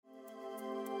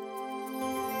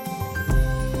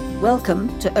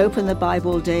Welcome to Open the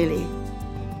Bible Daily.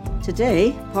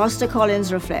 Today, Pastor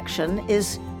Colin's reflection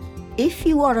is, if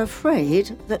you are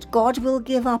afraid that God will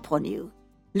give up on you.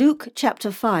 Luke chapter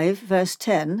 5, verse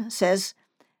 10 says,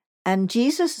 "And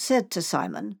Jesus said to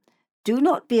Simon, 'Do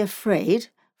not be afraid,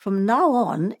 from now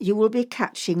on you will be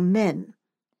catching men.'"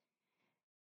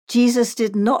 Jesus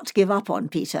did not give up on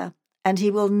Peter, and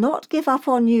he will not give up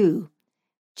on you.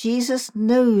 Jesus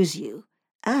knows you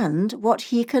and what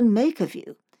he can make of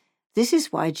you. This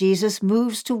is why Jesus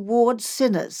moves towards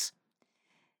sinners.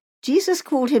 Jesus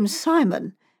called him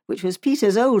Simon, which was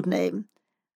Peter's old name.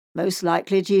 Most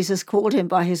likely Jesus called him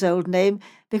by his old name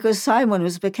because Simon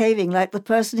was behaving like the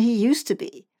person he used to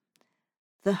be.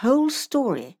 The whole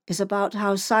story is about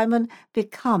how Simon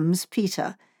becomes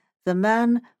Peter, the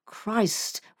man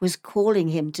Christ was calling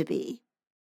him to be.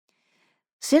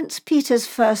 Since Peter's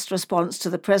first response to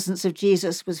the presence of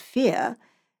Jesus was fear,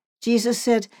 Jesus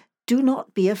said, "Do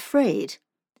not be afraid."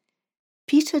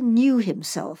 Peter knew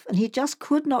himself, and he just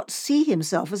could not see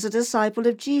himself as a disciple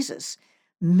of Jesus.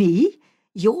 "Me?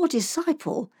 Your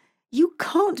disciple? You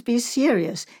can't be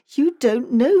serious. You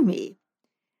don't know me."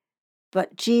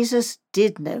 But Jesus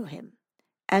did know him,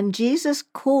 and Jesus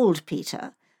called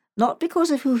Peter, not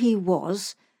because of who he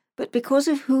was, but because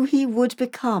of who he would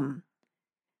become.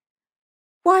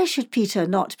 Why should Peter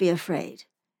not be afraid?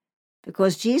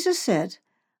 Because Jesus said,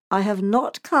 "I have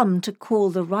not come to call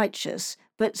the righteous,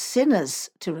 but sinners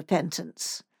to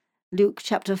repentance." Luke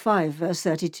chapter 5, verse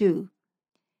 32.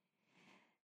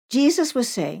 Jesus was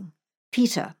saying,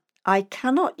 "Peter, I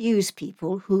cannot use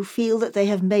people who feel that they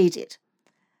have made it.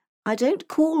 I don't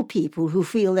call people who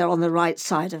feel they're on the right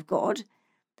side of God.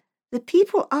 The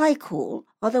people I call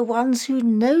are the ones who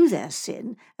know their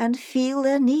sin and feel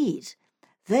their need.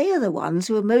 They are the ones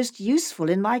who are most useful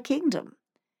in my kingdom."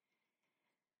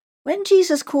 When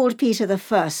Jesus called Peter the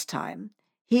first time,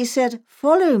 he said,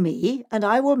 "Follow me, and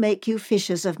I will make you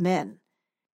fishers of men."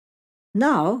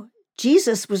 Now,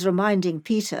 Jesus was reminding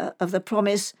Peter of the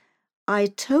promise, "I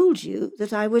told you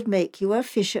that I would make you a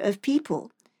fisher of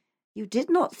people. You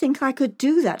did not think I could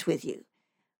do that with you,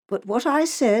 but what I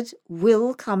said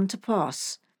will come to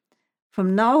pass.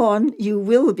 From now on, you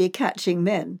will be catching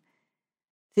men."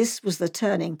 This was the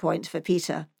turning point for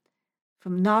Peter.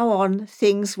 From now on,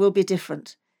 things will be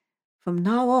different. From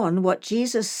now on, what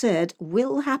Jesus said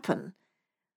will happen.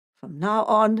 From now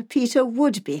on, Peter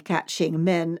would be catching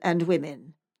men and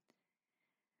women.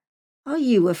 Are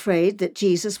you afraid that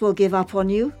Jesus will give up on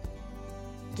you?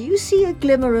 Do you see a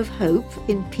glimmer of hope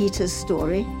in Peter's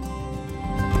story?